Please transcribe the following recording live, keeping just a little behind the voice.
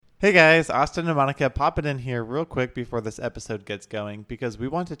Hey guys, Austin and Monica popping in here real quick before this episode gets going because we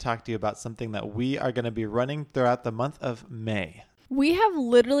want to talk to you about something that we are going to be running throughout the month of May. We have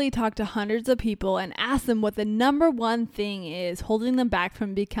literally talked to hundreds of people and asked them what the number one thing is holding them back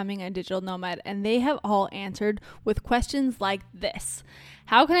from becoming a digital nomad, and they have all answered with questions like this.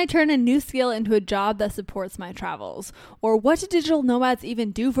 How can I turn a new skill into a job that supports my travels? Or what do digital nomads even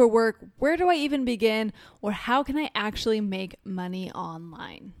do for work? Where do I even begin? Or how can I actually make money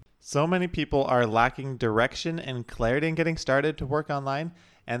online? So many people are lacking direction and clarity in getting started to work online,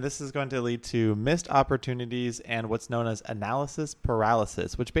 and this is going to lead to missed opportunities and what's known as analysis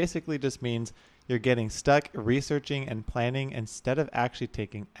paralysis, which basically just means you're getting stuck researching and planning instead of actually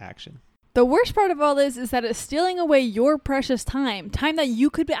taking action. The worst part of all this is that it's stealing away your precious time that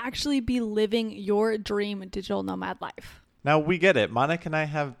you could actually be living your dream digital nomad life. Now, we get it. Monica and I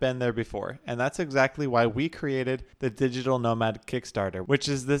have been there before, and that's exactly why we created the Digital Nomad Kickstarter, which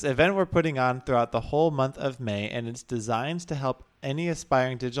is this event we're putting on throughout the whole month of May, and it's designed to help any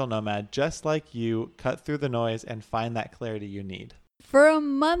aspiring digital nomad just like you cut through the noise and find that clarity you need. For a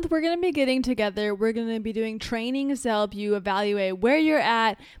month, we're going to be getting together. We're going to be doing trainings to help you evaluate where you're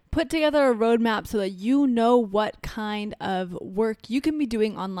at, put together a roadmap so that you know what kind of work you can be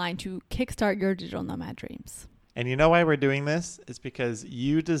doing online to kickstart your digital nomad dreams. And you know why we're doing this? It's because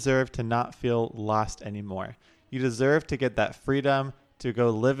you deserve to not feel lost anymore. You deserve to get that freedom to go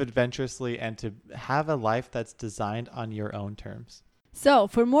live adventurously and to have a life that's designed on your own terms. So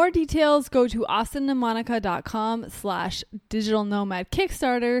for more details, go to austinandmonica.com/digital nomad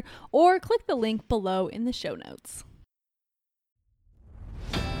Kickstarter or click the link below in the show notes.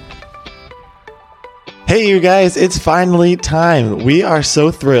 Hey you guys, it's finally time. We are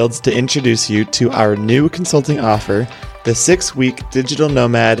so thrilled to introduce you to our new consulting offer, the 6-week Digital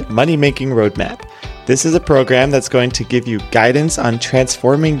Nomad Money-Making Roadmap. This is a program that's going to give you guidance on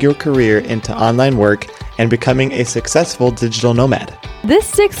transforming your career into online work and becoming a successful digital nomad. This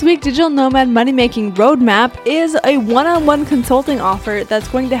 6-week Digital Nomad Money-Making Roadmap is a one-on-one consulting offer that's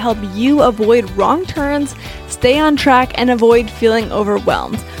going to help you avoid wrong turns, stay on track, and avoid feeling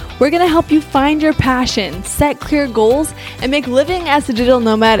overwhelmed. We're going to help you find your passion, set clear goals, and make living as a digital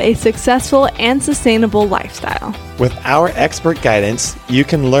nomad a successful and sustainable lifestyle. With our expert guidance, you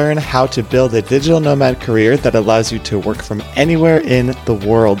can learn how to build a digital nomad career that allows you to work from anywhere in the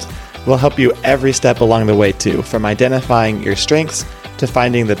world. We'll help you every step along the way too, from identifying your strengths to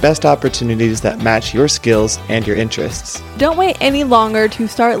finding the best opportunities that match your skills and your interests. Don't wait any longer to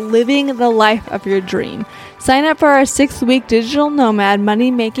start living the life of your dream. Sign up for our 6-week Digital Nomad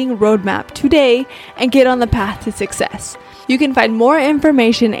Money-Making Roadmap today and get on the path to success. You can find more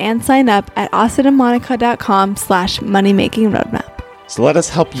information and sign up at austinandmonica.com/money-making-roadmap. So let us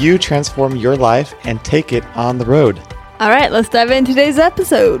help you transform your life and take it on the road. All right, let's dive into today's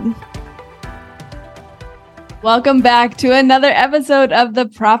episode. Welcome back to another episode of the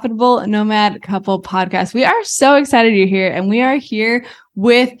Profitable Nomad Couple Podcast. We are so excited you're here, and we are here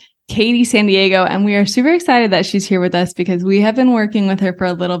with Katie San Diego, and we are super excited that she's here with us because we have been working with her for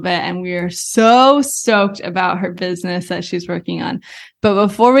a little bit, and we are so stoked about her business that she's working on. But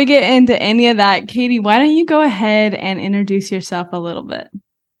before we get into any of that, Katie, why don't you go ahead and introduce yourself a little bit?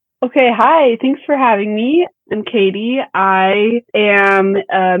 Okay, hi. Thanks for having me. I'm Katie. I am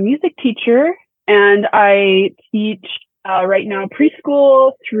a music teacher, and I teach right now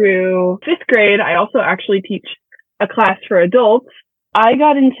preschool through 5th grade. I also actually teach a class for adults. I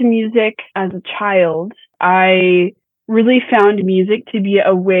got into music as a child. I really found music to be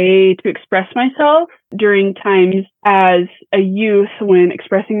a way to express myself during times as a youth when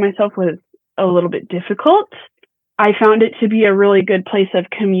expressing myself was a little bit difficult. I found it to be a really good place of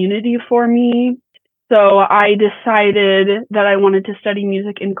community for me. So I decided that I wanted to study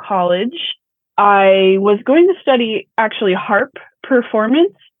music in college. I was going to study actually harp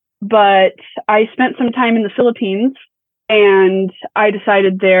performance, but I spent some time in the Philippines, and I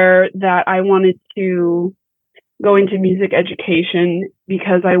decided there that I wanted to go into music education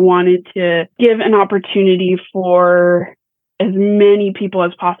because I wanted to give an opportunity for as many people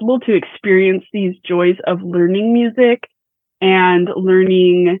as possible to experience these joys of learning music and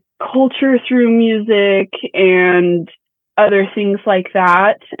learning culture through music and other things like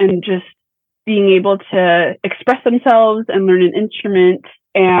that, and just being able to express themselves and learn an instrument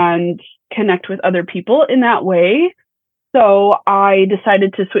and connect with other people in that way. So I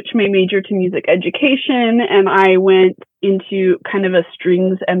decided to switch my major to music education, and I went into kind of a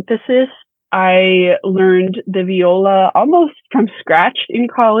strings emphasis. I learned the viola almost from scratch in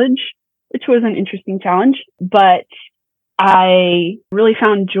college, which was an interesting challenge, but I really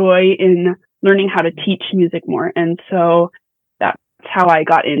found joy in learning how to teach music more. And so that's how I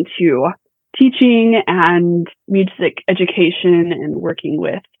got into teaching and music education and working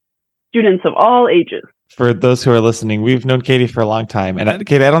with students of all ages. For those who are listening, we've known Katie for a long time. And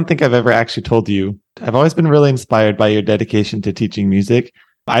Katie, I don't think I've ever actually told you, I've always been really inspired by your dedication to teaching music.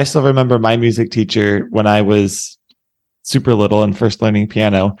 I still remember my music teacher when I was super little and first learning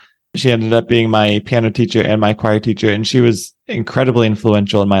piano. She ended up being my piano teacher and my choir teacher, and she was incredibly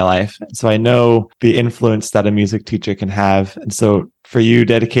influential in my life. So I know the influence that a music teacher can have. And so for you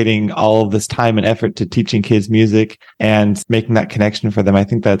dedicating all of this time and effort to teaching kids music and making that connection for them, I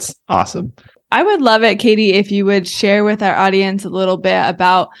think that's awesome. I would love it, Katie, if you would share with our audience a little bit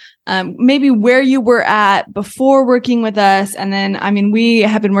about maybe where you were at before working with us. And then, we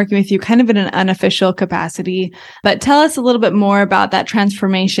have been working with you kind of in an unofficial capacity, but tell us a little bit more about that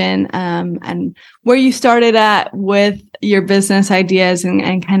transformation and where you started at with your business ideas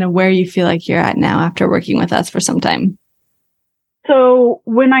and kind of where you feel like you're at now after working with us for some time. So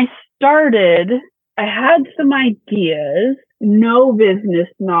when I started, I had some ideas, no business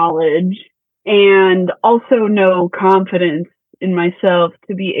knowledge, and also no confidence in myself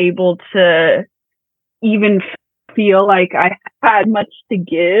to be able to even feel like I had much to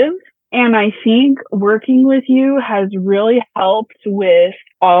give. And I think working with you has really helped with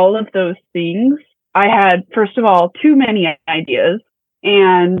all of those things. I had, first of all, too many ideas,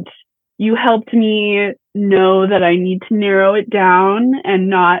 and you helped me know that I need to narrow it down and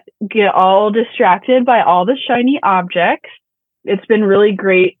not get all distracted by all the shiny objects. It's been really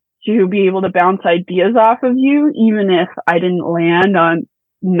great to be able to bounce ideas off of you, even if I didn't land on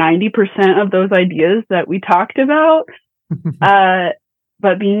 90% of those ideas that we talked about.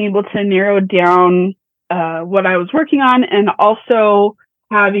 But being able to narrow down what I was working on, and also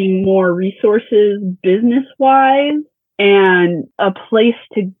having more resources business-wise and a place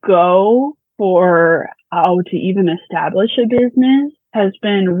to go for how to even establish a business has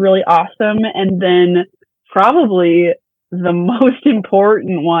been really awesome. And then probably the most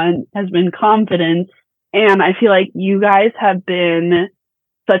important one has been confidence. And I feel like you guys have been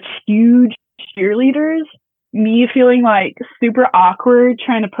such huge cheerleaders. Me feeling like super awkward,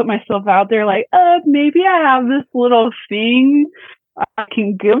 trying to put myself out there like, maybe I have this little thing I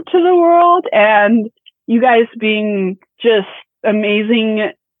can give to the world. And you guys being just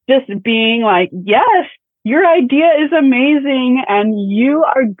amazing, just being like, yes, your idea is amazing and you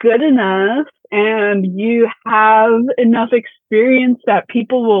are good enough and you have enough experience that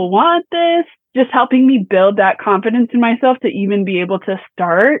people will want this. Just helping me build that confidence in myself to even be able to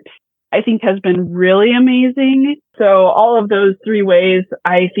start, I think has been really amazing. So all of those three ways,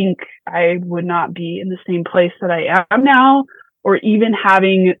 I think I would not be in the same place that I am now, or even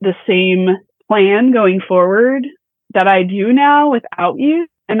having the same plan going forward that I do now without you.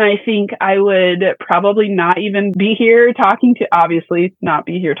 And I think I would probably not even be here talking to, obviously not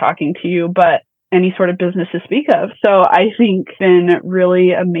be here talking to you, but any sort of business to speak of. So I think it's been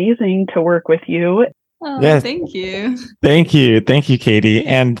really amazing to work with you. Oh, yes. Thank you. Thank you. Thank you, Katie.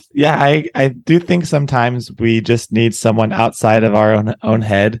 And yeah, I do think sometimes we just need someone outside of our own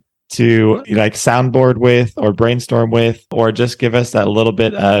head to like soundboard with or brainstorm with, or just give us that little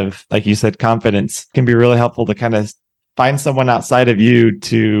bit of, like you said, confidence. It can be really helpful to kind of find someone outside of you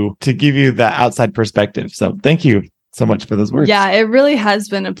to give you that outside perspective. So thank you so much for those words. Yeah, it really has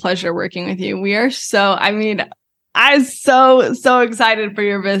been a pleasure working with you. We are I'm so excited for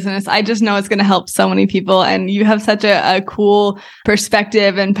your business. I just know it's going to help so many people, and you have such a cool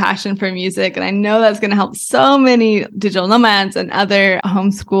perspective and passion for music. And I know that's going to help so many digital nomads and other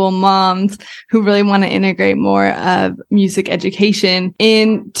homeschool moms who really want to integrate more of music education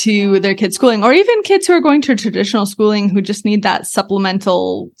into their kids' schooling, or even kids who are going to traditional schooling who just need that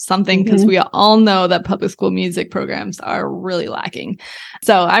supplemental something, because we all know that public school music programs are really lacking.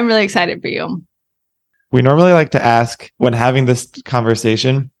 So I'm really excited for you. We normally like to ask, when having this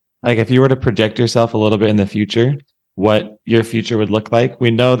conversation, like if you were to project yourself a little bit in the future, what your future would look like.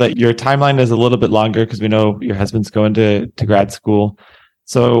 We know that your timeline is a little bit longer because we know your husband's going to grad school.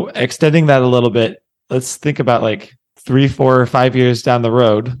 So extending that a little bit, let's think about like 3, 4, or 5 years down the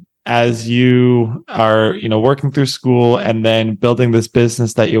road as you are, working through school and then building this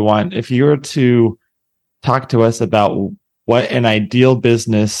business that you want. If you were to talk to us about what an ideal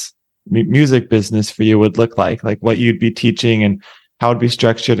music business for you would look like what you'd be teaching and how it'd be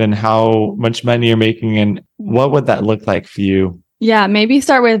structured and how much money you're making, and what would that look like for you? Yeah, maybe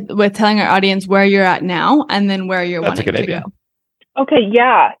start with telling our audience where you're at now and then where you're wanting to go. Okay,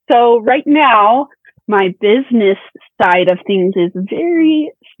 yeah. So right now, my business side of things is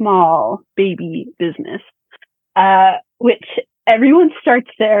very small baby business, which everyone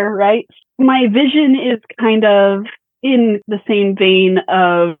starts there, right? My vision is kind of in the same vein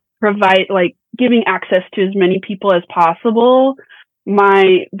of giving access to as many people as possible,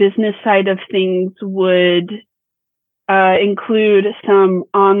 my business side of things would include some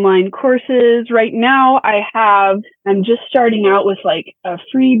online courses. Right now, I'm just starting out with like a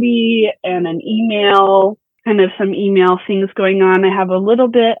freebie and an email, kind of some email things going on. I have a little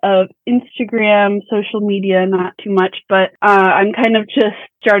bit of Instagram, social media, not too much, but I'm kind of just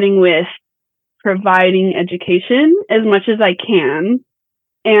starting with providing education as much as I can.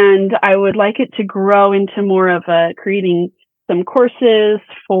 And I would like it to grow into more of creating some courses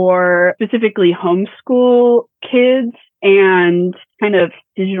for specifically homeschool kids and kind of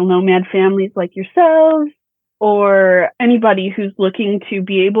digital nomad families like yourselves, or anybody who's looking to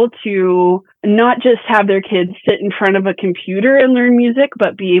be able to not just have their kids sit in front of a computer and learn music,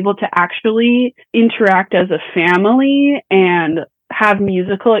 but be able to actually interact as a family and have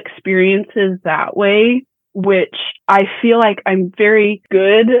musical experiences that way, which I feel like I'm very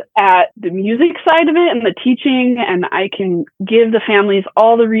good at the music side of it and the teaching, and I can give the families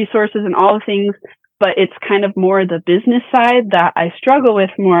all the resources and all the things, but it's kind of more the business side that I struggle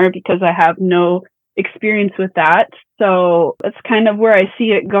with more because I have no experience with that. So that's kind of where I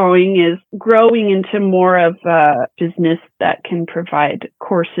see it going, is growing into more of a business that can provide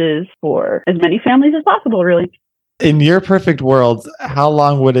courses for as many families as possible, really. In your perfect world, how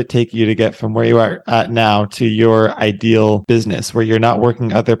long would it take you to get from where you are at now to your ideal business, where you're not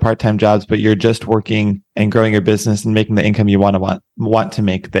working other part-time jobs, but you're just working and growing your business and making the income you want to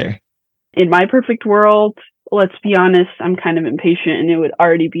make there? In my perfect world, let's be honest, I'm kind of impatient and it would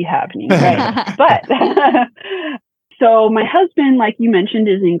already be happening, right? But so my husband, like you mentioned,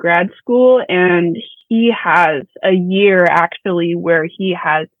 is in grad school, and he has a year actually where he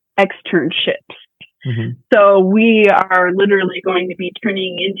has externships. Mm-hmm. So we are literally going to be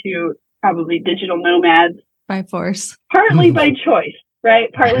turning into probably digital nomads. By force. Partly by choice,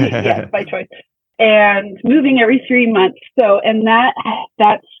 right? Partly, yes, by choice. And moving every 3 months. So, and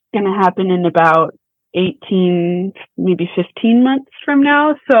that's going to happen in about 18, maybe 15 months from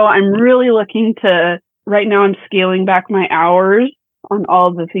now. So I'm really looking right now I'm scaling back my hours on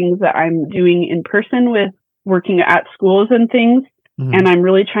all the things that I'm doing in person with working at schools and things. Mm-hmm. And I'm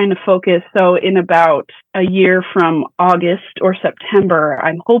really trying to focus. So in about a year from August or September,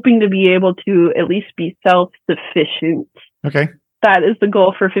 I'm hoping to be able to at least be self-sufficient. Okay. That is the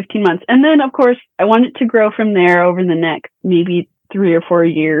goal for 15 months. And then, of course, I want it to grow from there over the next maybe 3 or 4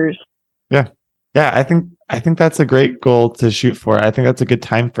 years. Yeah. Yeah. I think that's a great goal to shoot for. I think that's a good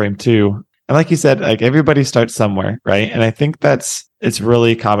time frame too. And like you said, like everybody starts somewhere, right? And I think it's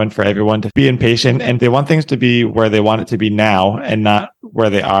really common for everyone to be impatient, and they want things to be where they want it to be now and not where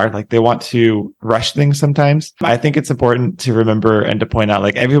they are. Like they want to rush things sometimes. I think it's important to remember and to point out,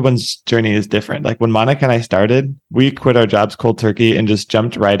 like everyone's journey is different. Like when Monica and I started, we quit our jobs cold turkey and just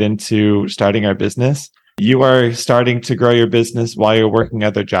jumped right into starting our business. You are starting to grow your business while you're working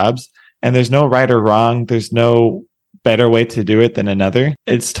other jobs, and there's no right or wrong. There's no better way to do it than another.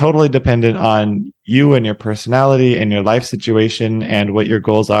 It's totally dependent on you and your personality and your life situation and what your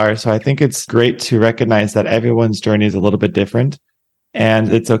goals are. So I think it's great to recognize that everyone's journey is a little bit different,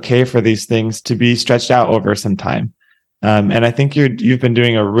 and it's okay for these things to be stretched out over some time. And I think you've been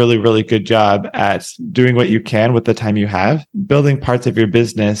doing a really, really good job at doing what you can with the time you have, building parts of your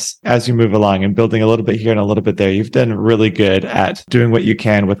business as you move along and building a little bit here and a little bit there. You've done really good at doing what you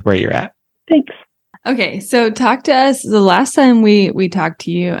can with where you're at. Thanks. Okay, so talk to us. The last time we talked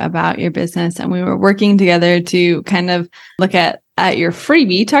to you about your business and we were working together to kind of look at your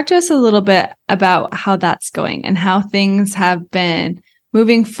freebie, talk to us a little bit about how that's going and how things have been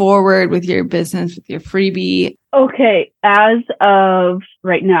moving forward with your business, with your freebie. Okay, as of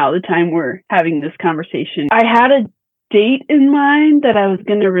right now, the time we're having this conversation, I had a date in mind that I was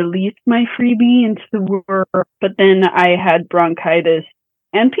going to release my freebie into the world, but then I had bronchitis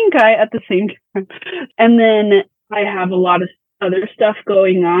and pink eye at the same time. And then I have a lot of other stuff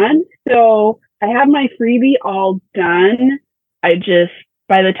going on. So I have my freebie all done.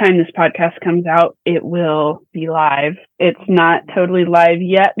 By the time this podcast comes out, it will be live. It's not totally live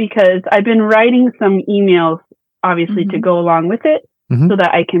yet because I've been writing some emails, obviously, to go along with it so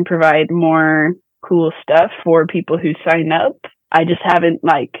that I can provide more cool stuff for people who sign up. I just haven't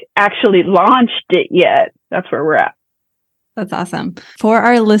actually launched it yet. That's where we're at. That's awesome. For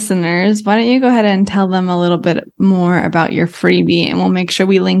our listeners, why don't you go ahead and tell them a little bit more about your freebie, and we'll make sure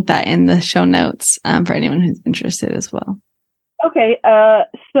we link that in the show notes for anyone who's interested as well. Okay.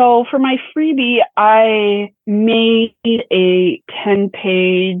 So for my freebie, I made a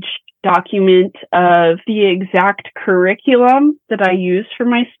 10-page document of the exact curriculum that I use for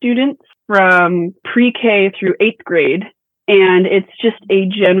my students from pre-K through 8th grade. And it's just a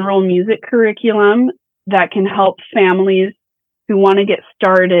general music curriculum that can help families who want to get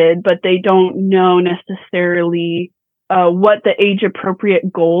started, but they don't know necessarily what the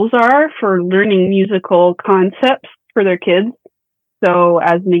age-appropriate goals are for learning musical concepts for their kids. So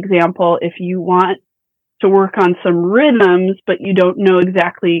as an example, if you want to work on some rhythms, but you don't know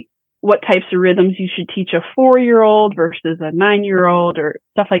exactly what types of rhythms you should teach a 4-year-old versus a 9-year-old or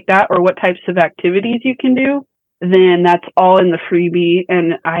stuff like that, or what types of activities you can do, then that's all in the freebie.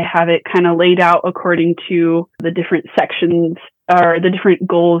 And I have it kind of laid out according to the different sections or the different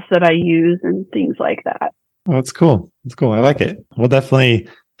goals that I use and things like that. Oh, that's cool. That's cool. I like it. We'll definitely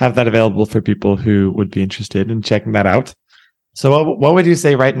have that available for people who would be interested in checking that out. So what would you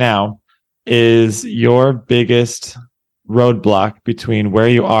say right now is your biggest roadblock between where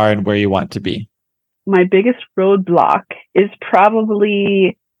you are and where you want to be? My biggest roadblock is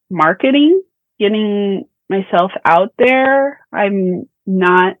probably marketing, getting myself out there. I'm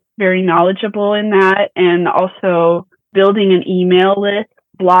not very knowledgeable in that. And also building an email list,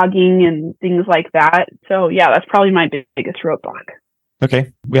 blogging and things like that. So yeah, that's probably my biggest roadblock.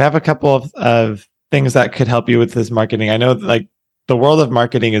 Okay. We have a couple of things that could help you with this marketing. I know like the world of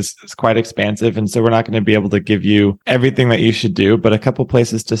marketing is quite expansive. And so we're not going to be able to give you everything that you should do, but a couple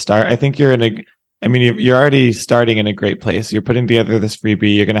places to start. I think you're already starting in a great place. You're putting together this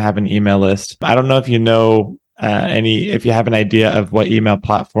freebie. You're going to have an email list. I don't know if you know if you have an idea of what email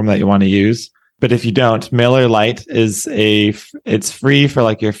platform that you want to use. But if you don't, MailerLite it's free for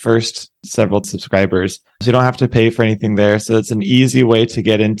like your first several subscribers. So you don't have to pay for anything there. So it's an easy way to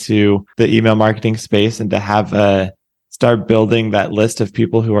get into the email marketing space and to have start building that list of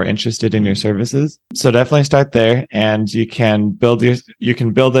people who are interested in your services. So definitely start there, and you can build it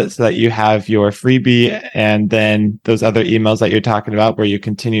so that you have your freebie and then those other emails that you're talking about where you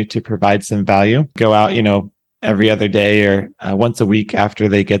continue to provide some value. Go out, every other day or once a week after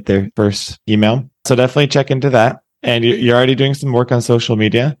they get their first email. So definitely check into that. And you're already doing some work on social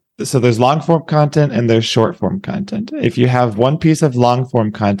media. So there's long form content and there's short form content. If you have one piece of long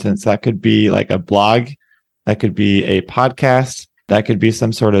form content, so that could be like a blog, that could be a podcast, that could be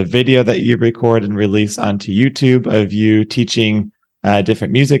some sort of video that you record and release onto YouTube of you teaching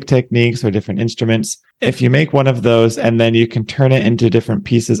different music techniques or different instruments. If you make one of those and then you can turn it into different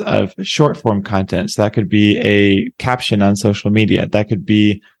pieces of short form content. So that could be a caption on social media. That could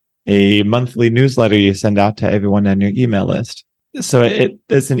be a monthly newsletter you send out to everyone on your email list. So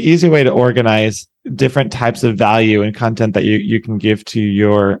it's an easy way to organize different types of value and content that you can give to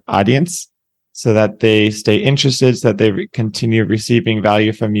your audience so that they stay interested, so that they continue receiving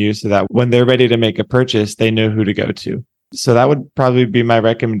value from you, so that when they're ready to make a purchase, they know who to go to. So that would probably be my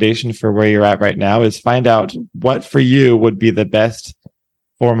recommendation for where you're at right now, is find out what for you would be the best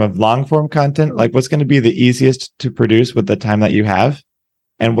form of long form content, like what's going to be the easiest to produce with the time that you have,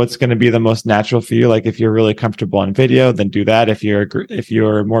 and what's going to be the most natural for you. Like if you're really comfortable on video, then do that. If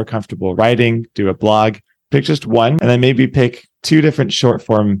you're more comfortable writing, do a blog. Pick just one, and then maybe pick 2 different short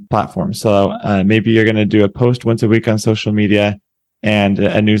form platforms. So maybe you're going to do a post once a week on social media and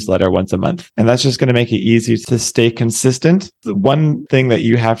a newsletter once a month. And that's just going to make it easy to stay consistent. The one thing that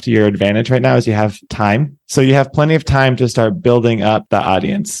you have to your advantage right now is you have time. So you have plenty of time to start building up the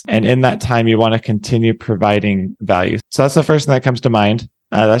audience. And in that time, you want to continue providing value. So that's the first thing that comes to mind.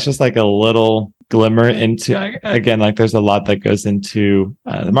 That's just like a little glimmer into, again, like there's a lot that goes into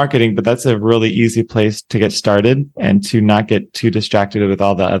the marketing, but that's a really easy place to get started and to not get too distracted with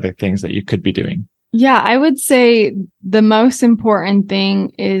all the other things that you could be doing. Yeah, I would say the most important thing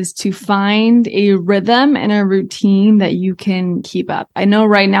is to find a rhythm and a routine that you can keep up. I know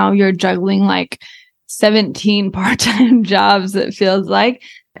right now you're juggling like 17 part-time jobs, it feels like.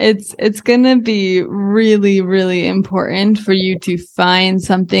 It's going to be really, really important for you to find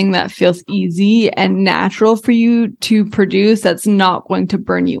something that feels easy and natural for you to produce that's not going to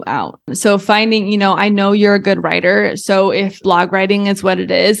burn you out. So finding, I know you're a good writer. So if blog writing is what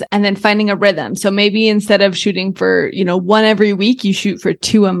it is, and then finding a rhythm. So maybe instead of shooting for, 1 every week, you shoot for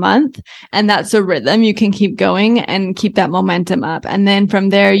 2 a month. And that's a rhythm. You can keep going and keep that momentum up. And then from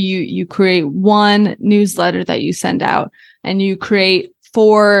there, you create 1 newsletter that you send out, and you create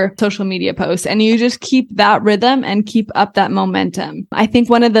 4 social media posts, and you just keep that rhythm and keep up that momentum. I think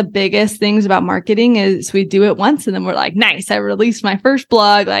one of the biggest things about marketing is we do it once and then we're like, nice, I released my first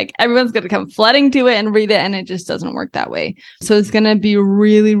blog. Like everyone's going to come flooding to it and read it. And it just doesn't work that way. So it's going to be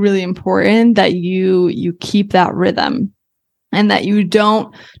really, really important that you keep that rhythm. and that you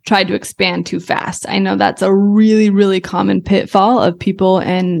don't try to expand too fast. I know that's a really, really common pitfall of people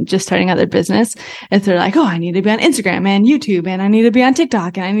and just starting out their business. If they're like, oh, I need to be on Instagram and YouTube, and I need to be on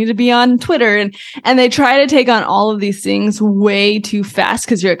TikTok, and I need to be on Twitter. And they try to take on all of these things way too fast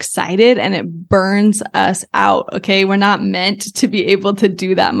because you're excited, and it burns us out. Okay. We're not meant to be able to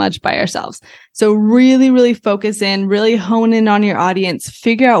do that much by ourselves. So really, really focus in, really hone in on your audience,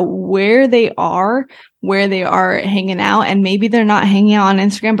 figure out where they are hanging out. And maybe they're not hanging out on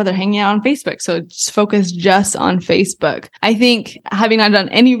Instagram, but they're hanging out on Facebook. So just focus just on Facebook. I think, having not done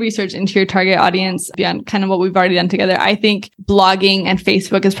any research into your target audience beyond kind of what we've already done together, I think blogging and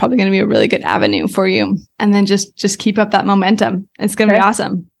Facebook is probably going to be a really good avenue for you. And then just keep up that momentum. It's going to be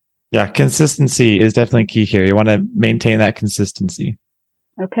awesome. Yeah. Consistency is definitely key here. You want to maintain that consistency.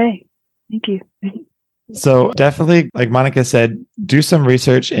 Okay. Thank you. So definitely, like Monica said, do some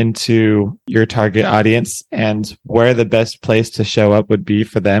research into your target audience and where the best place to show up would be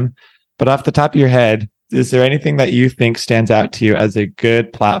for them. But off the top of your head, is there anything that you think stands out to you as a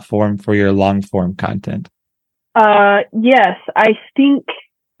good platform for your long form content? Yes, I think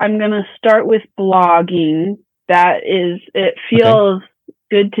I'm going to start with blogging. It feels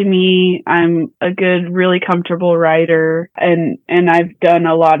good to me. I'm a good, really comfortable writer, and I've done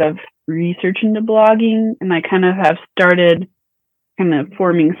a lot of research into blogging, and I kind of have started kind of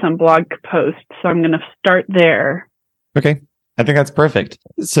forming some blog posts. So I'm going to start there. Okay. I think that's perfect.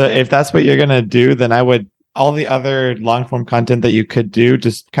 So if that's what you're going to do, then all the other long form content that you could do,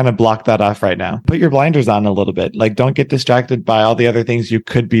 just kind of block that off right now. Put your blinders on a little bit. Like, don't get distracted by all the other things you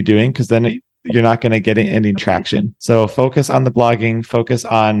could be doing, because then you're not going to get any traction. So focus on the blogging, focus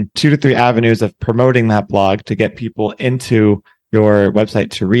on 2 to 3 avenues of promoting that blog to get people into your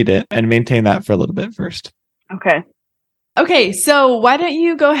website to read it, and maintain that for a little bit first. Okay, so why don't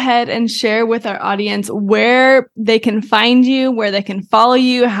you go ahead and share with our audience where they can find you, where they can follow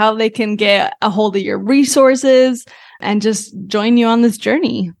you, how they can get a hold of your resources, and just join you on this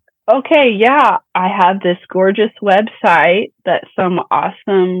journey. Okay, yeah. I have this gorgeous website that some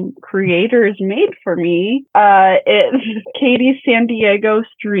awesome creators made for me. It's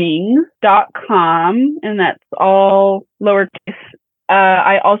katiesanDiegostrings.com, and that's all lowercase.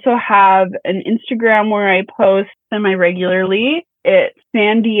 I also have an Instagram where I post semi-regularly. It's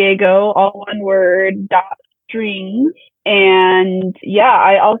San Diego, all one word, .strings. And yeah,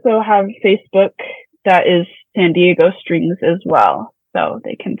 I also have Facebook that is San Diego Strings as well. So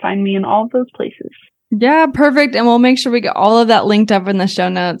they can find me in all of those places. Yeah, perfect. And we'll make sure we get all of that linked up in the show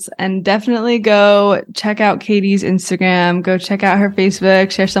notes. And definitely go check out Katie's Instagram. Go check out her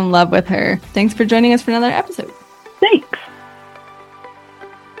Facebook. Share some love with her. Thanks for joining us for another episode. Thanks.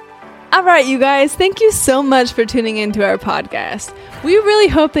 All right, you guys. Thank you so much for tuning into our podcast. We really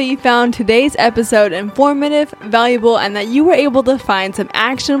hope that you found today's episode informative, valuable, and that you were able to find some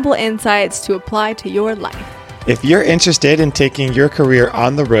actionable insights to apply to your life. If you're interested in taking your career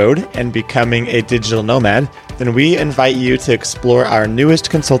on the road and becoming a digital nomad, then we invite you to explore our newest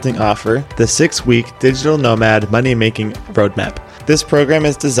consulting offer, the 6-week Digital Nomad Money-Making Roadmap. This program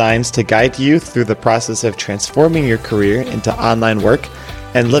is designed to guide you through the process of transforming your career into online work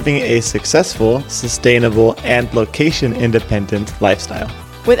and living a successful, sustainable, and location-independent lifestyle.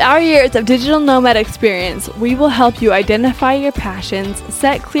 With our years of digital nomad experience, we will help you identify your passions,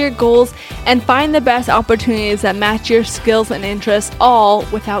 set clear goals, and find the best opportunities that match your skills and interests, all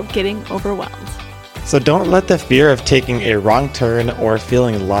without getting overwhelmed. So don't let the fear of taking a wrong turn or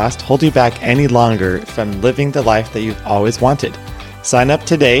feeling lost hold you back any longer from living the life that you've always wanted. Sign up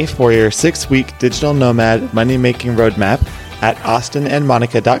today for your 6-week Digital Nomad Money-Making Roadmap at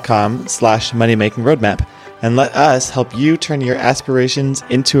austinandmonica.com/moneymakingroadmap. And let us help you turn your aspirations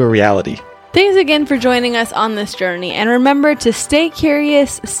into a reality. Thanks again for joining us on this journey. And remember to stay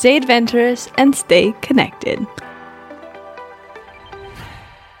curious, stay adventurous, and stay connected.